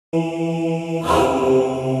Maybe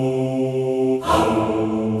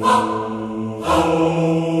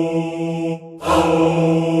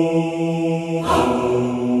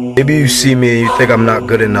you see me and you think I'm not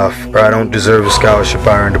good enough, or I don't deserve a scholarship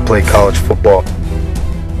I earned to play college football.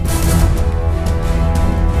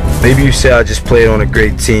 Maybe you say I just played on a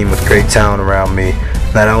great team with great talent around me,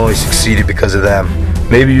 and that I only succeeded because of them.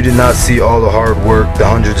 Maybe you did not see all the hard work, the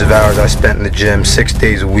hundreds of hours I spent in the gym 6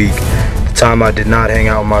 days a week, the time I did not hang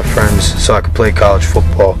out with my friends so I could play college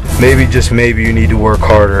football. Maybe, just maybe, you need to work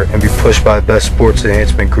harder and be pushed by the best sports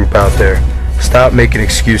enhancement group out there. Stop making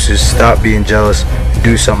excuses, stop being jealous, and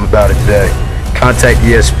do something about it today. Contact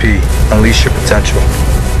ESP, unleash your potential.